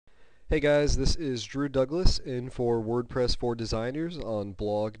Hey guys, this is Drew Douglas in for WordPress for Designers on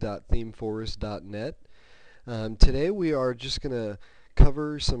blog.themeforest.net. Today we are just going to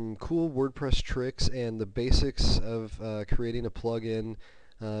cover some cool WordPress tricks and the basics of creating a plugin.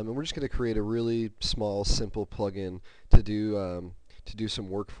 And we're just going to create a really small, simple plugin to do some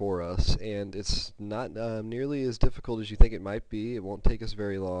work for us. And it's not nearly as difficult as you think it might be. It won't take us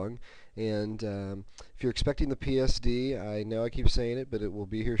very long. And if you're expecting the PSD, I know I keep saying it, but it will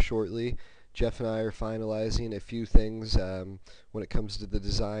be here shortly. Jeff and I are finalizing a few things when it comes to the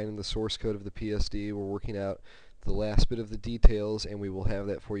design and the source code of the PSD. We're working out the last bit of the details, and we will have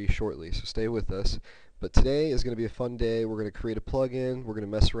that for you shortly, so stay with us. But today is going to be a fun day. We're going to create a plugin. We're going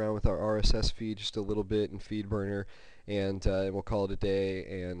to mess around with our RSS feed just a little bit in FeedBurner, and we'll call it a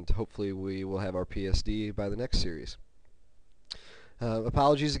day, and hopefully we will have our PSD by the next series.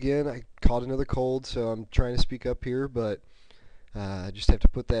 Apologies again, I caught another cold, so I'm trying to speak up here, but I just have to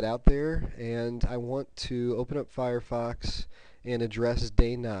put that out there. And I want to open up Firefox and address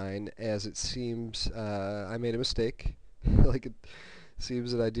day 9, as it seems I made a mistake. Like, it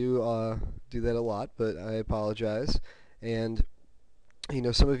seems that I do that a lot, but I apologize. And you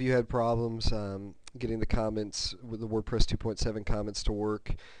know, some of you had problems getting the comments with the WordPress 2.7 comments to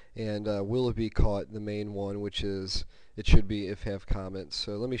work, and Willoughby caught the main one, which is it should be if have comments.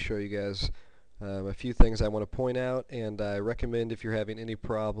 So let me show you guys a few things I want to point out, and I recommend if you're having any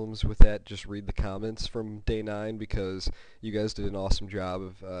problems with that, just read the comments from day 9, because you guys did an awesome job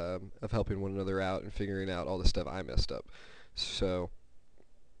of helping one another out and figuring out all the stuff I messed up. So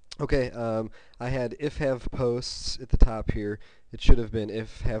okay, I had if have posts at the top here. It should have been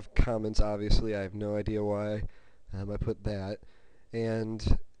if have comments, obviously. I have no idea why I put that.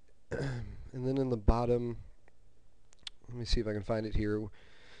 And and then in the bottom, let me see if I can find it here.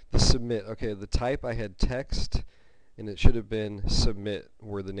 The submit. Okay, the type I had text, and it should have been submit,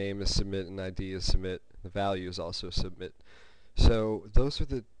 where the name is submit and ID is submit. The value is also submit. So those are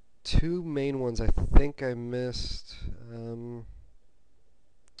the two main ones I think I missed.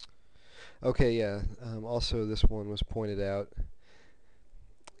 Okay, yeah. Also, this one was pointed out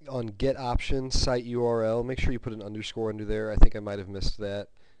on get option site URL. Make sure you put an underscore under there. I think I might have missed that.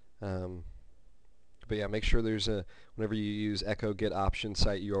 But yeah, make sure there's whenever you use echo get option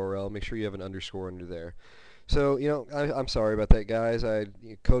site URL, make sure you have an underscore under there. So, you know, I'm sorry about that, guys. I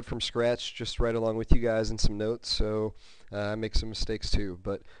code from scratch just right along with you guys in some notes, so I make some mistakes too.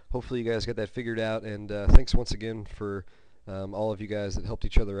 But hopefully you guys get that figured out, and thanks once again for all of you guys that helped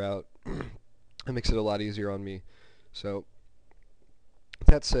each other out. It makes it a lot easier on me. So, with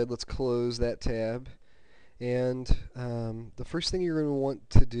that said, let's close that tab. And the first thing you're going to want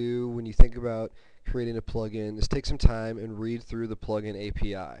to do when you think about creating a plugin is take some time and read through the plugin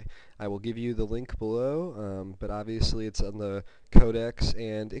API. I will give you the link below, but obviously it's on the codex,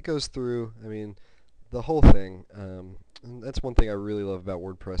 and it goes through, I mean, the whole thing. And that's one thing I really love about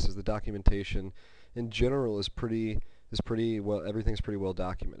WordPress, is the documentation in general is pretty well, everything's pretty well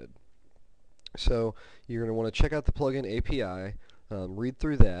documented. So you're going to want to check out the plugin API, read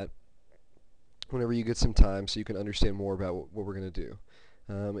through that whenever you get some time, so you can understand more about what we're going to do.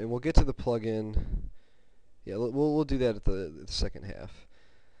 And we'll get to the plugin. Yeah, we'll do that at the second half.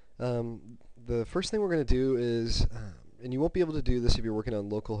 The first thing we're going to do is, and you won't be able to do this if you're working on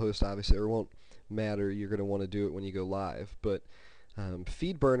localhost, obviously, or it won't matter. You're going to want to do it when you go live. But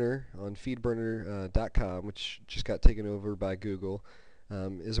FeedBurner on feedburner.com, which just got taken over by Google,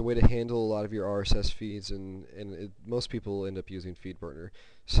 is a way to handle a lot of your RSS feeds, and most people end up using FeedBurner.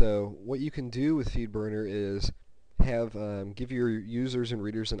 So what you can do with FeedBurner is give your users and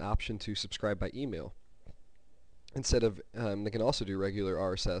readers an option to subscribe by email. Instead of, they can also do regular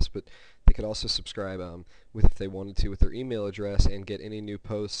RSS, but they could also subscribe if they wanted to, with their email address, and get any new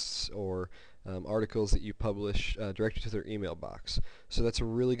posts or articles that you publish directly to their email box. So that's a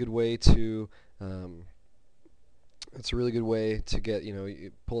really good way to get, you know,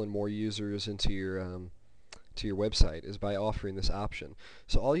 pull in more users into your website, is by offering this option.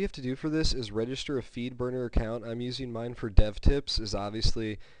 So all you have to do for this is register a FeedBurner account. I'm using mine for dev tips, is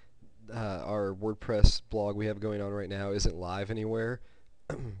obviously our WordPress blog we have going on right now isn't live anywhere.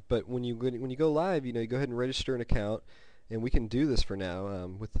 But when you go live, you know, you go ahead and register an account, and we can do this for now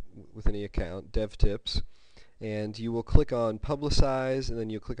with any account, dev tips, and you will click on publicize, and then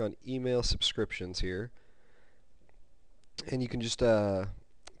you'll click on email subscriptions here, and you can just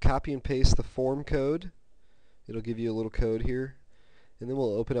copy and paste the form code. It'll give you a little code here, and then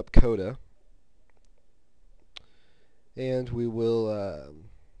we'll open up Coda, and we will,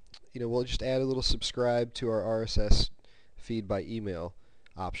 you know, we'll just add a little subscribe to our RSS feed by email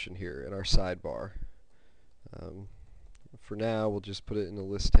option here in our sidebar. For now, we'll just put it in a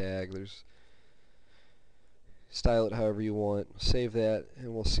list tag. Style it however you want. Save that,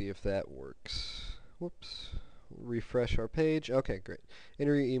 and we'll see if that works. Whoops. Refresh our page. Okay, great.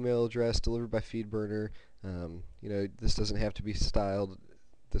 Enter your email address, delivered by FeedBurner. This doesn't have to be styled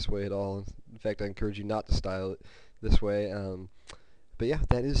this way at all. In fact, I encourage you not to style it this way. But yeah,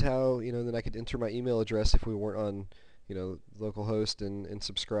 that is how, then I could enter my email address if we weren't on, localhost and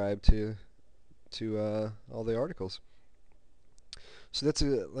subscribe to all the articles. So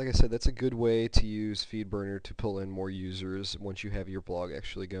like I said, that's a good way to use FeedBurner to pull in more users once you have your blog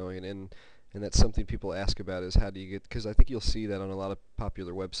actually going. And that's something people ask about, is how do you get, because I think you'll see that on a lot of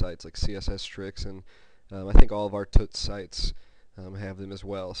popular websites like CSS Tricks, and I think all of our Toots sites have them as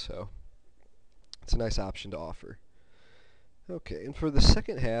well. So it's a nice option to offer. Okay, and for the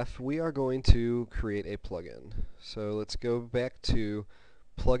second half, we are going to create a plugin. So let's go back to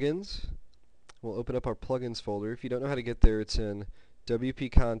plugins. We'll open up our plugins folder. If you don't know how to get there, it's in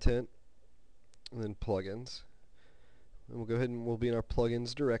WP Content and then plugins. And we'll go ahead and we'll be in our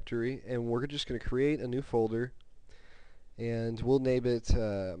plugins directory, and we're just going to create a new folder, and we'll name it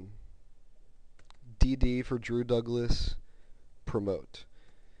DD for Drew Douglas Promote.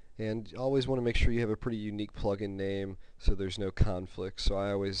 And you always want to make sure you have a pretty unique plugin name so there's no conflict. So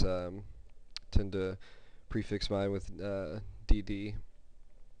I always tend to prefix mine with DD.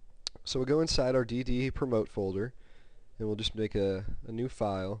 So we'll go inside our DD Promote folder, and we'll just make a new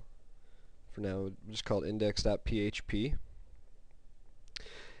file. For now, we'll just call it index.php.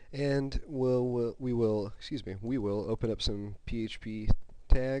 And we will open up some PHP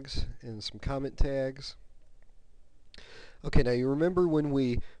tags and some comment tags. Okay, now you remember when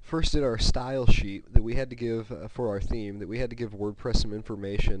we first did our style sheet that we had to give for our theme, that we had to give WordPress some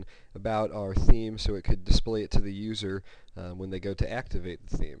information about our theme so it could display it to the user when they go to activate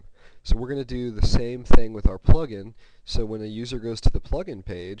the theme. So we're going to do the same thing with our plugin. So when a user goes to the plugin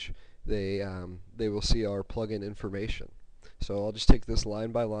page, they will see our plugin information. So I'll just take this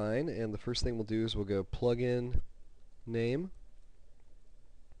line by line, and the first thing we'll do is we'll go plugin name.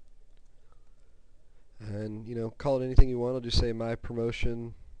 And, call it anything you want. I'll just say my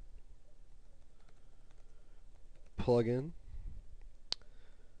promotion plugin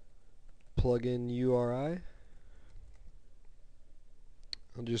URI.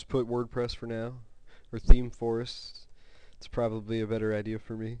 I'll just put WordPress for now, or theme forest. It's probably a better idea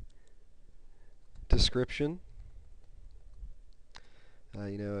for me. Description.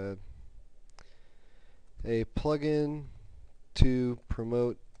 A plugin to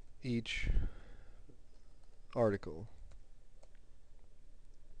promote each article.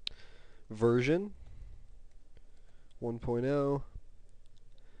 Version 1.0.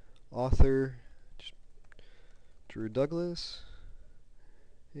 Author Drew Douglas,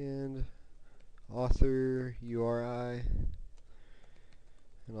 and author URI,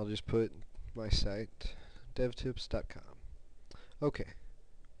 and I'll just put my site devtips.com. Okay,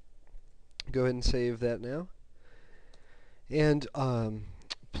 go ahead and save that now. And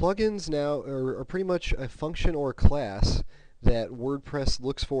plugins now are pretty much a function or a class that WordPress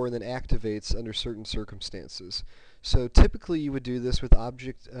looks for and then activates under certain circumstances. So typically you would do this with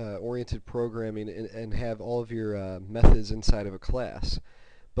object-oriented programming and have all of your methods inside of a class.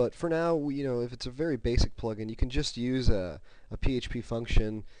 But for now, if it's a very basic plugin, you can just use a PHP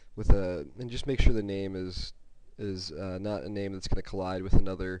function with and just make sure the name is not a name that's going to collide with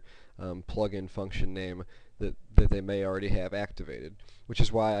another plugin function name that they may already have activated, which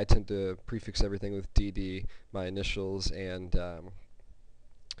is why I tend to prefix everything with DD, my initials, and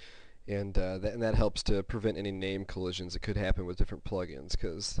that helps to prevent any name collisions that could happen with different plugins,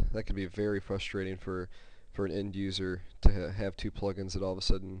 because that could be very frustrating for an end user to have two plugins that all of a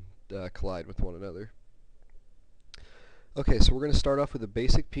sudden collide with one another. Okay, so we're going to start off with a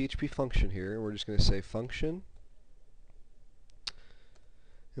basic PHP function here, and we're just going to say function,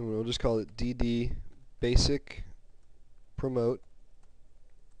 and we'll just call it DD basic promote,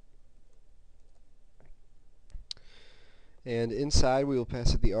 and inside we will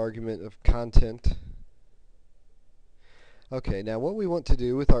pass it the argument of content. Okay, now what we want to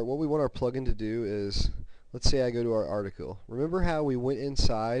do with what we want our plugin to do is, let's say I go to our article. Remember how we went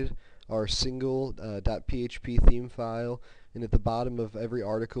inside our single .php theme file, and at the bottom of every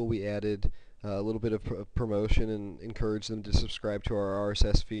article we added a little bit of promotion and encouraged them to subscribe to our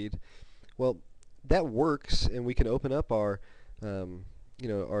RSS feed? Well, that works, and we can open up our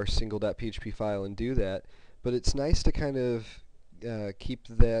our single .php file and do that, but it's nice to kind of keep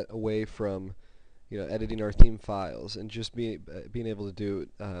that away from editing our theme files and just being able to do it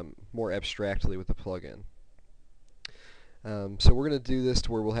more abstractly with the plugin. So we're going to do this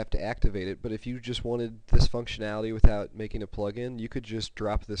to where we'll have to activate it, but if you just wanted this functionality without making a plugin, you could just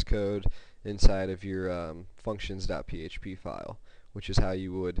drop this code inside of your functions.php file, which is how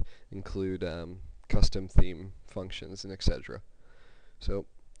you would include custom theme functions and etc. So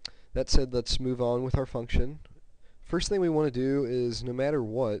that said, let's move on with our function. First thing we want to do is, no matter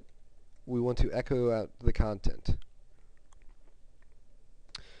what, we want to echo out the content.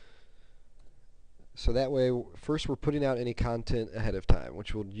 So that way, first we're putting out any content ahead of time,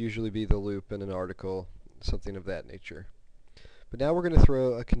 which will usually be the loop in an article, something of that nature. But now we're going to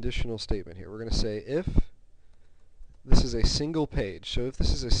throw a conditional statement here. We're going to say if this is a single page, so if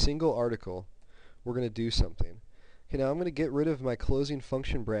this is a single article, we're going to do something. Okay, now I'm going to get rid of my closing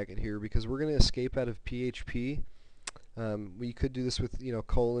function bracket here because we're going to escape out of PHP. We could do this with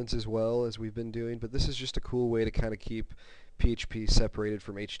colons as well, as we've been doing, but this is just a cool way to kind of keep PHP separated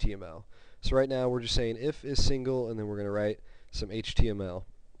from HTML. So right now we're just saying if is single, and then we're going to write some HTML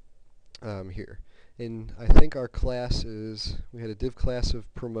here. And I think our class is, we had a div class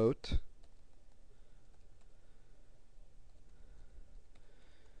of promote.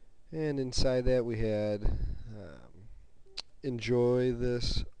 And inside that we had enjoy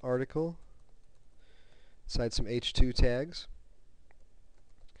this article. Inside some h2 tags.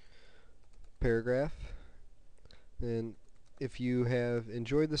 Paragraph. And if you have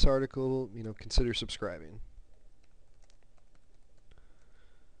enjoyed this article, consider subscribing.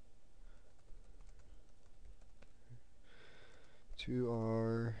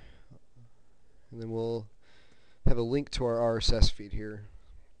 And then we'll have a link to our RSS feed here.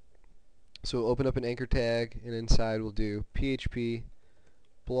 So we'll open up an anchor tag, and inside we'll do PHP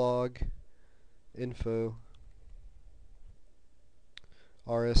blog info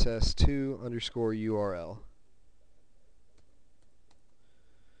RSS2 underscore URL.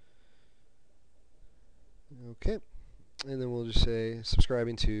 Okay, and then we'll just say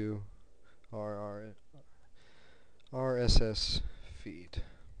subscribing to our RSS feed.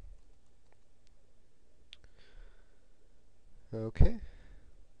 Okay.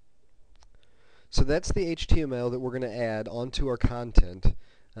 So that's the HTML that we're going to add onto our content.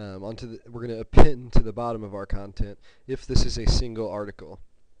 We're going to append to the bottom of our content if this is a single article.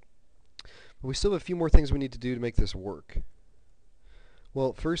 But we still have a few more things we need to do to make this work.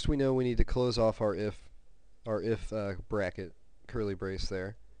 Well, first we know we need to close off our if bracket, curly brace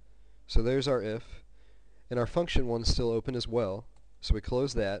there. So there's our if, and our function one's still open as well. So we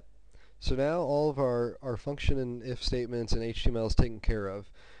close that. So now all of our function and if statements and HTML is taken care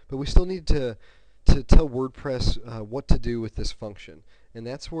of, but we still need to tell WordPress what to do with this function. And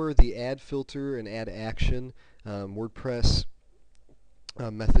that's where the add filter and add action WordPress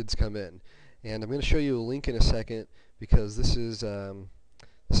methods come in. And I'm going to show you a link in a second, because this is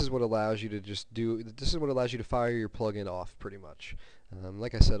what allows you to this is what allows you to fire your plugin off pretty much.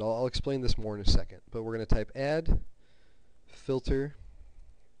 Like I said, I'll explain this more in a second. But we're going to type add filter.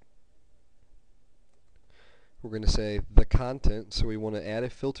 We're going to say the content, so we want to add a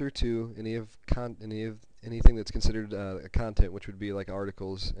filter to anything that's considered a content, which would be like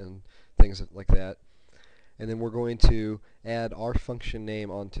articles and things like that. And then we're going to add our function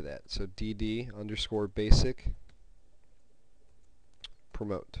name onto that. So dd underscore basic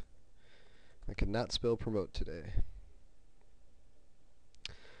promote. I cannot spell promote today.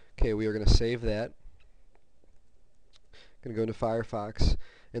 Okay, we are going to save that. Going to go into Firefox,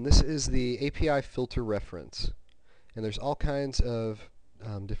 and this is the API filter reference. And there's all kinds of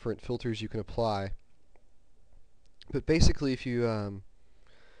different filters you can apply. But basically, if you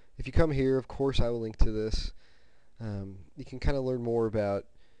come here, of course I will link to this. You can kind of learn more about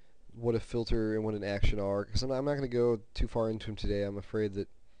what a filter and what an action are, because I'm not going to go too far into them today. I'm afraid that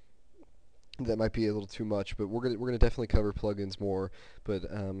might be a little too much, but we're gonna definitely cover plugins more. But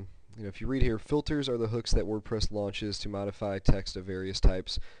if you read here, filters are the hooks that WordPress launches to modify text of various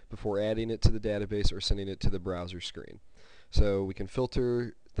types before adding it to the database or sending it to the browser screen. So we can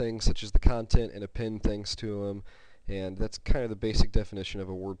filter things such as the content and append things to them, and that's kind of the basic definition of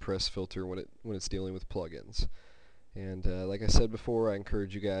a WordPress filter when it's dealing with plugins. And like I said before, I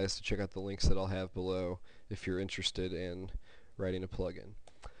encourage you guys to check out the links that I'll have below if you're interested in writing a plugin.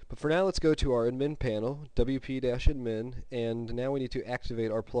 But for now, let's go to our admin panel, wp-admin, and now we need to activate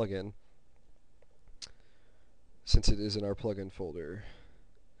our plugin since it is in our plugin folder.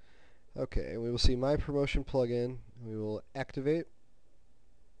 Okay, we will see my promotion plugin. We will activate.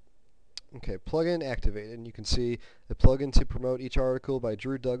 Okay, plugin activated, and you can see the plugin to promote each article by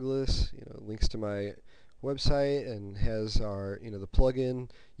Drew Douglas. Links to my website and has our the plugin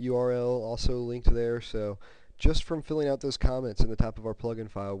URL also linked there. So just from filling out those comments in the top of our plugin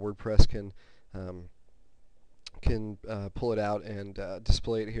file, WordPress can can pull it out and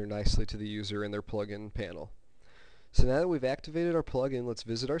display it here nicely to the user in their plugin panel. So now that we've activated our plugin, let's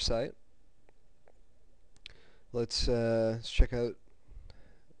visit our site. Let's check out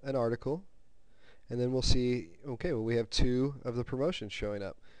an article, and then we'll see, okay, well, we have 2 of the promotions showing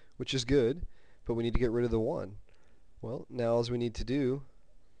up, which is good, but we need to get rid of the 1. Well, now all we need to do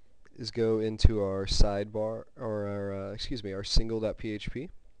is go into our sidebar, or our single.php,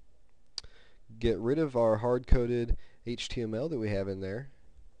 get rid of our hard-coded HTML that we have in there.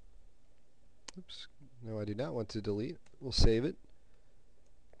 Oops, no, I do not want to delete. We'll save it,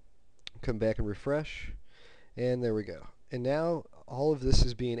 come back and refresh, and there we go. And now all of this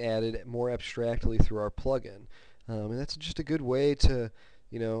is being added more abstractly through our plugin, and that's just a good way to,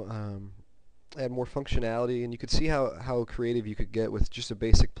 add more functionality. And you could see how creative you could get with just a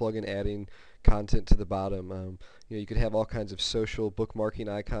basic plugin adding content to the bottom. You could have all kinds of social bookmarking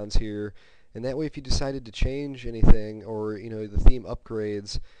icons here, and that way, if you decided to change anything, or the theme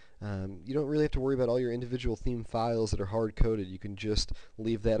upgrades, you don't really have to worry about all your individual theme files that are hard-coded. You can just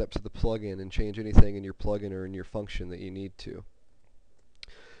leave that up to the plugin and change anything in your plugin or in your function that you need to.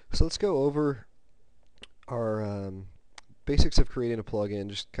 So let's go over our basics of creating a plugin,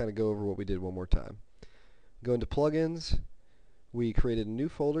 just kind of go over what we did one more time. Go into plugins. We created a new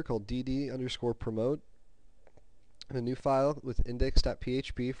folder called dd_promote, and a new file with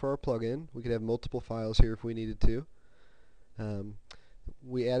index.php for our plugin. We could have multiple files here if we needed to.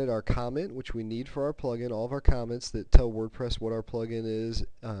 We added our comment, which we need for our plugin, all of our comments that tell WordPress what our plugin is,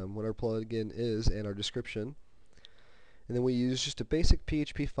 and our description. And then we used just a basic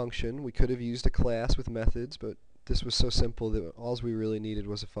PHP function. We could have used a class with methods, but this was so simple that all we really needed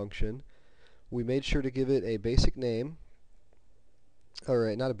was a function. We made sure to give it a basic name,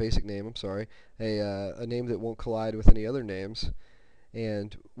 or not a basic name, I'm sorry, a name that won't collide with any other names.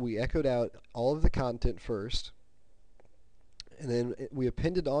 And we echoed out all of the content first, and then we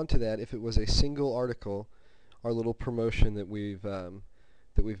appended onto that, if it was a single article, our little promotion that we've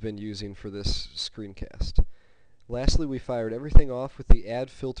been using for this screencast. Lastly, we fired everything off with the add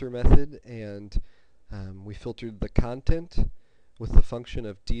filter method, and we filtered the content with the function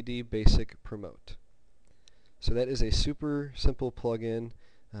of dd basic promote. So that is a super simple plugin.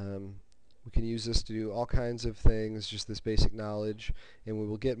 We can use this to do all kinds of things, just this basic knowledge, and we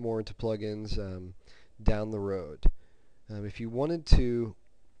will get more into plugins down the road. If you wanted to,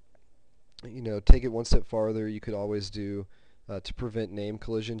 take it one step farther, you could always do, to prevent name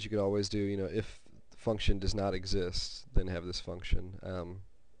collisions, you could always do, if the function does not exist, then have this function.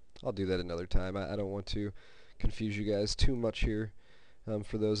 I'll do that another time. I don't want to confuse you guys too much here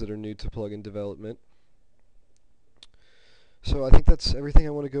for those that are new to plugin development. So I think that's everything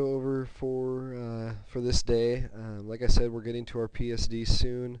I want to go over for this day. Like I said, we're getting to our PSD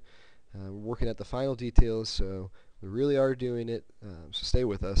soon. We're working at the final details, so we really are doing it. So stay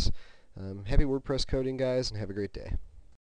with us. Happy WordPress coding, guys, and have a great day.